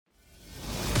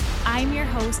I'm your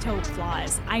host, Hope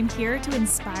Flaws. I'm here to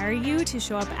inspire you to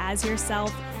show up as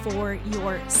yourself for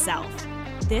yourself.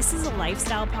 This is a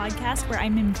lifestyle podcast where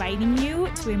I'm inviting you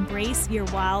to embrace your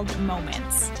wild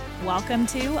moments. Welcome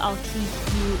to I'll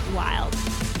Keep You Wild.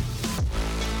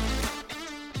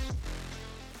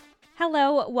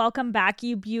 Hello, welcome back,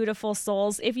 you beautiful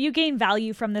souls. If you gain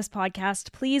value from this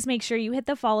podcast, please make sure you hit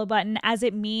the follow button, as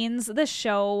it means the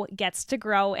show gets to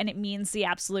grow and it means the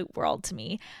absolute world to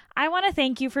me. I want to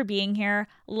thank you for being here.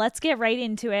 Let's get right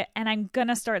into it. And I'm going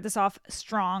to start this off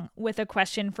strong with a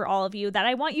question for all of you that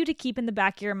I want you to keep in the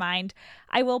back of your mind.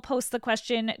 I will post the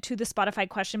question to the Spotify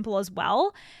question poll as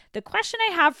well. The question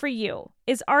I have for you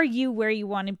is, are you where you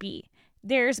want to be?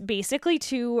 There's basically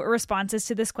two responses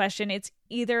to this question. It's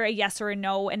either a yes or a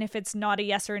no. And if it's not a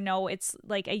yes or a no, it's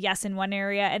like a yes in one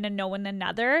area and a no in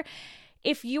another.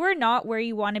 If you are not where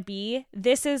you want to be,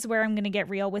 this is where I'm going to get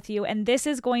real with you. And this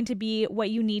is going to be what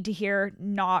you need to hear,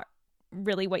 not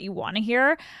really what you want to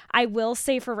hear. I will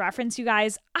say, for reference, you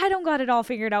guys, I don't got it all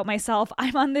figured out myself.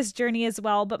 I'm on this journey as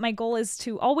well, but my goal is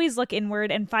to always look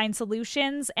inward and find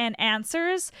solutions and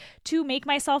answers to make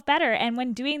myself better. And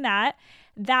when doing that,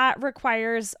 that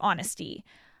requires honesty.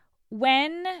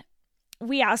 When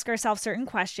we ask ourselves certain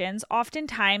questions,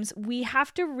 oftentimes we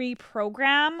have to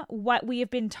reprogram what we have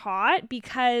been taught,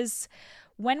 because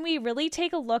when we really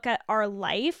take a look at our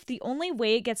life, the only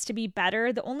way it gets to be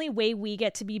better, the only way we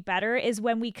get to be better is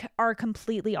when we are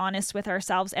completely honest with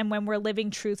ourselves and when we're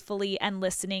living truthfully and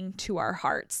listening to our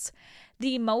hearts.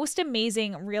 The most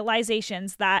amazing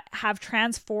realizations that have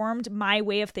transformed my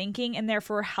way of thinking and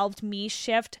therefore helped me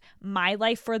shift my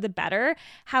life for the better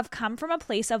have come from a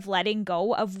place of letting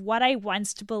go of what I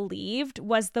once believed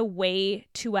was the way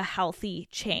to a healthy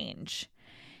change.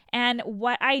 And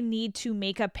what I need to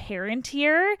make apparent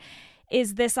here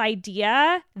is this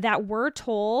idea that we're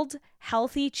told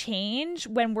healthy change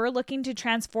when we're looking to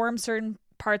transform certain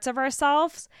parts of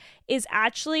ourselves is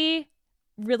actually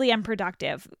really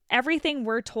unproductive. Everything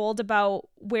we're told about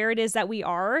where it is that we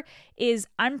are is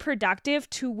unproductive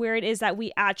to where it is that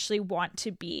we actually want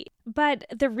to be. But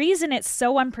the reason it's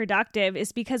so unproductive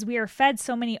is because we are fed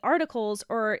so many articles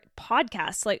or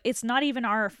podcasts, like it's not even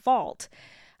our fault,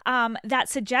 that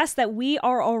suggests that we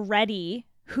are already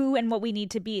who and what we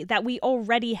need to be, that we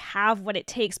already have what it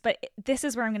takes. But this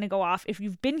is where I'm going to go off. If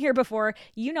you've been here before,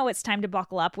 you know it's time to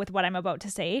buckle up with what I'm about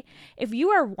to say. If you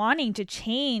are wanting to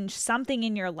change something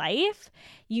in your life,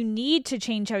 you need to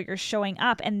change how you're showing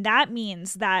up. And that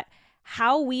means that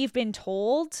how we've been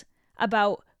told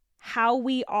about how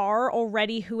we are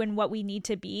already who and what we need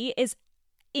to be is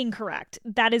incorrect.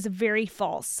 That is very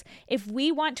false. If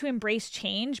we want to embrace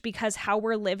change because how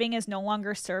we're living is no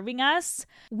longer serving us,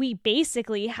 we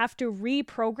basically have to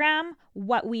reprogram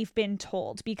what we've been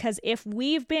told. Because if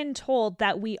we've been told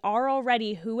that we are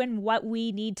already who and what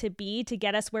we need to be to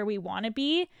get us where we want to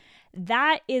be,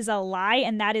 that is a lie,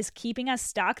 and that is keeping us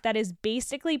stuck. That is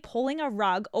basically pulling a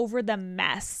rug over the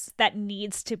mess that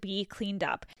needs to be cleaned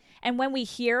up. And when we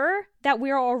hear that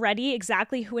we're already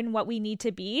exactly who and what we need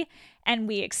to be, and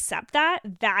we accept that,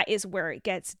 that is where it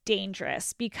gets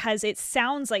dangerous, because it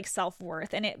sounds like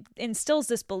self-worth and it instills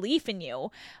this belief in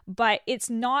you, but it's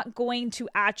not going to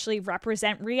actually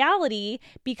represent reality,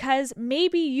 because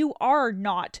maybe you are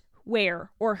not where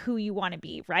or who you want to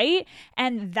be, right?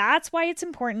 And that's why it's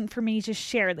important for me to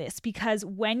share this, because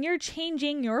when you're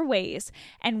changing your ways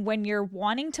and when you're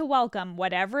wanting to welcome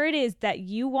whatever it is that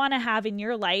you want to have in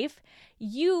your life,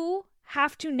 you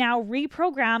have to now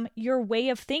reprogram your way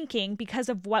of thinking because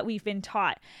of what we've been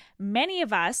taught. Many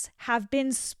of us have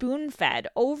been spoon-fed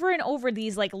over and over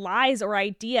these like lies or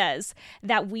ideas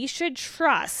that we should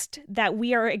trust that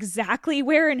we are exactly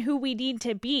where and who we need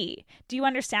to be. Do you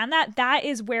understand that? That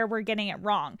is where we're getting it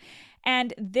wrong.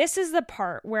 And this is the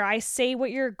part where I say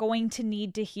what you're going to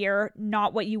need to hear,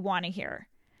 not what you want to hear.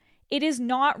 It is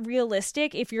not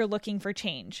realistic if you're looking for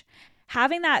change.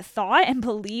 Having that thought and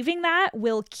believing that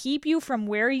will keep you from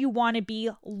where you want to be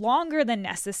longer than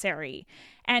necessary.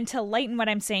 And to lighten what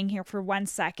I'm saying here for 1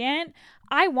 second,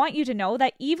 I want you to know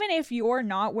that even if you're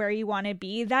not where you want to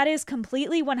be, that is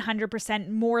completely 100%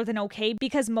 more than okay,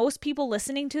 because most people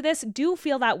listening to this do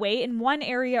feel that way in one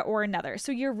area or another.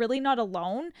 So you're really not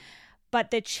alone.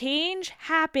 But the change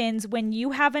happens when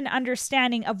you have an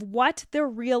understanding of what the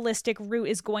realistic route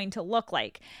is going to look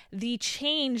like. The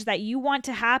change that you want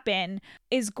to happen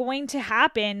is going to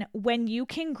happen when you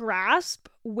can grasp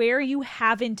where you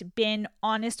haven't been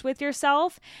honest with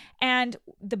yourself. And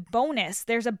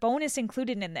there's a bonus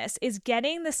included in this, is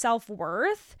getting the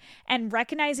self-worth and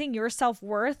recognizing your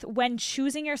self-worth when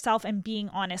choosing yourself and being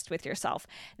honest with yourself.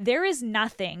 There is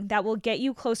nothing that will get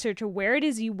you closer to where it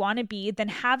is you want to be than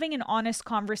having an honest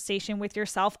conversation with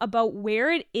yourself about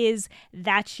where it is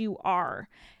that you are.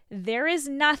 There is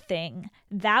nothing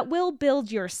that will build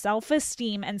your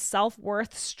self-esteem and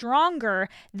self-worth stronger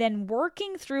than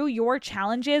working through your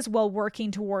challenges while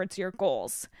working towards your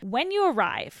goals. When you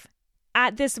arrive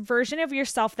at this version of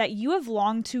yourself that you have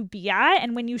longed to be at,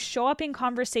 and when you show up in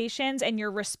conversations and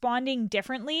you're responding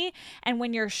differently, and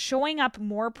when you're showing up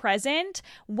more present,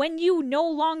 when you no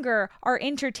longer are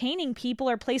entertaining people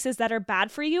or places that are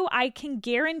bad for you, I can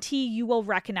guarantee you will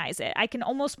recognize it. I can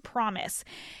almost promise.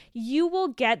 You will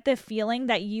get the feeling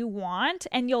that you want,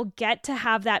 and you'll get to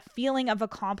have that feeling of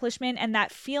accomplishment and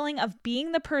that feeling of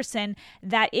being the person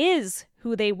that is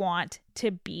who they want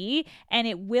to be, and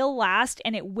it will last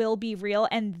and it will be real,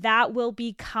 and that will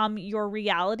become your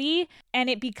reality. And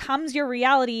it becomes your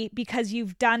reality because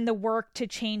you've done the work to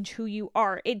change who you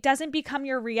are. It doesn't become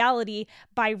your reality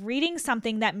by reading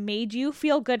something that made you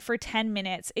feel good for 10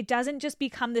 minutes. It doesn't just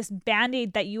become this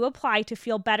band-aid that you apply to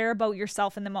feel better about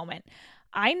yourself in the moment.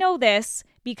 I know this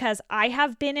because I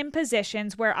have been in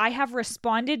positions where I have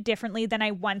responded differently than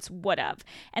I once would have.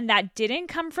 And that didn't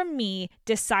come from me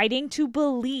deciding to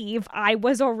believe I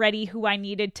was already who I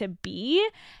needed to be.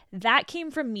 That came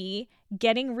from me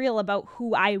getting real about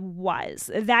who I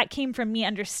was. That came from me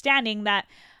understanding that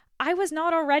I was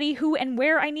not already who and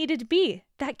where I needed to be.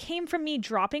 That came from me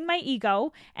dropping my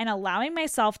ego and allowing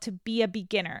myself to be a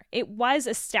beginner. It was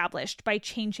established by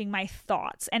changing my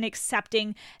thoughts and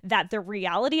accepting that the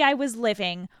reality I was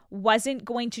living wasn't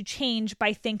going to change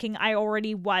by thinking I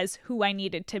already was who I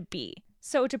needed to be.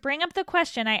 So to bring up the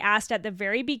question I asked at the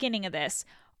very beginning of this,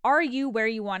 are you where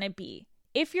you want to be?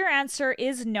 If your answer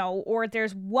is no, or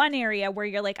there's one area where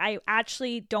you're like, I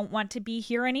actually don't want to be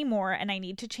here anymore and I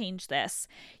need to change this,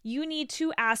 you need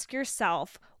to ask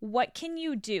yourself, what can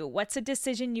you do? What's a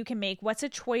decision you can make? What's a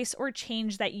choice or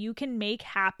change that you can make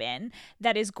happen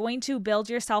that is going to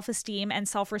build your self-esteem and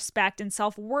self-respect and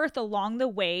self-worth along the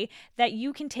way that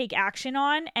you can take action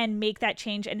on and make that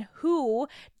change? And who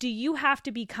do you have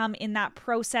to become in that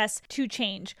process to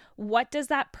change? What does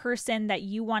that person that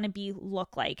you want to be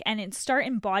look like? And start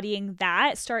embodying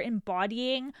that, start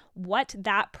embodying what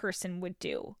that person would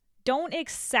do. Don't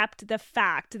accept the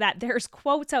fact that there's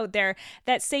quotes out there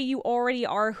that say you already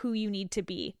are who you need to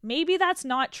be. Maybe that's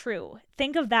not true.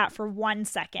 Think of that for 1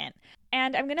 second.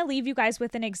 And I'm going to leave you guys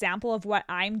with an example of what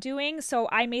I'm doing. So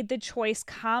I made the choice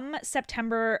come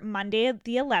Monday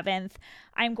the 11th,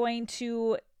 I'm going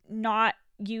to not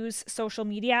use social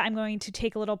media. I'm going to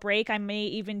take a little break. I may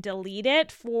even delete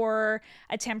it for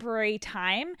a temporary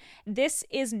time. This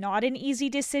is not an easy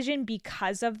decision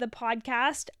because of the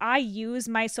podcast. I use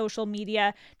my social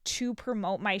media to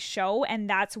promote my show, and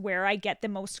that's where I get the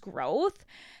most growth.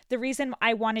 The reason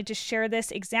I wanted to share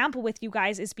this example with you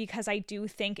guys is because I do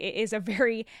think it is a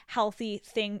very healthy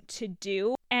thing to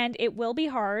do. And it will be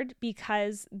hard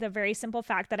because the very simple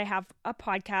fact that I have a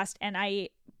podcast and I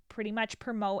pretty much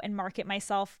promote and market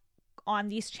myself on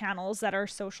these channels that are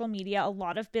social media. A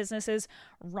lot of businesses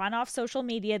run off social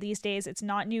media these days. It's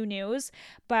not new news.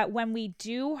 But when we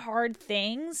do hard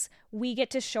things, we get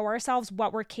to show ourselves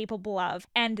what we're capable of.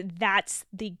 And that's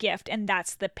the gift and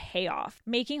that's the payoff.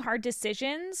 Making hard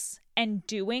decisions and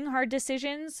doing hard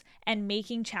decisions and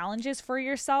making challenges for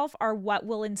yourself are what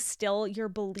will instill your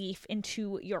belief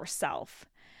into yourself.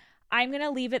 I'm going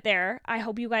to leave it there. I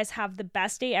hope you guys have the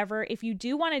best day ever. If you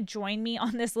do want to join me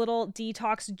on this little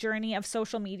detox journey of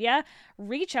social media,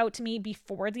 reach out to me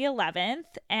before the 11th,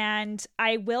 and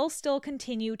I will still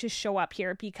continue to show up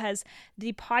here because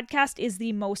the podcast is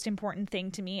the most important thing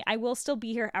to me. I will still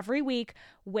be here every week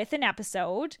with an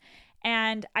episode.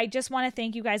 And I just want to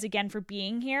thank you guys again for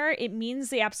being here. It means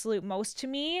the absolute most to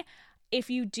me. If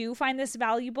you do find this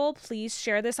valuable, please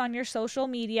share this on your social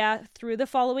media through the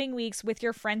following weeks with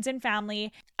your friends and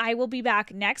family. I will be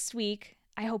back next week.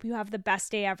 I hope you have the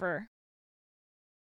best day ever.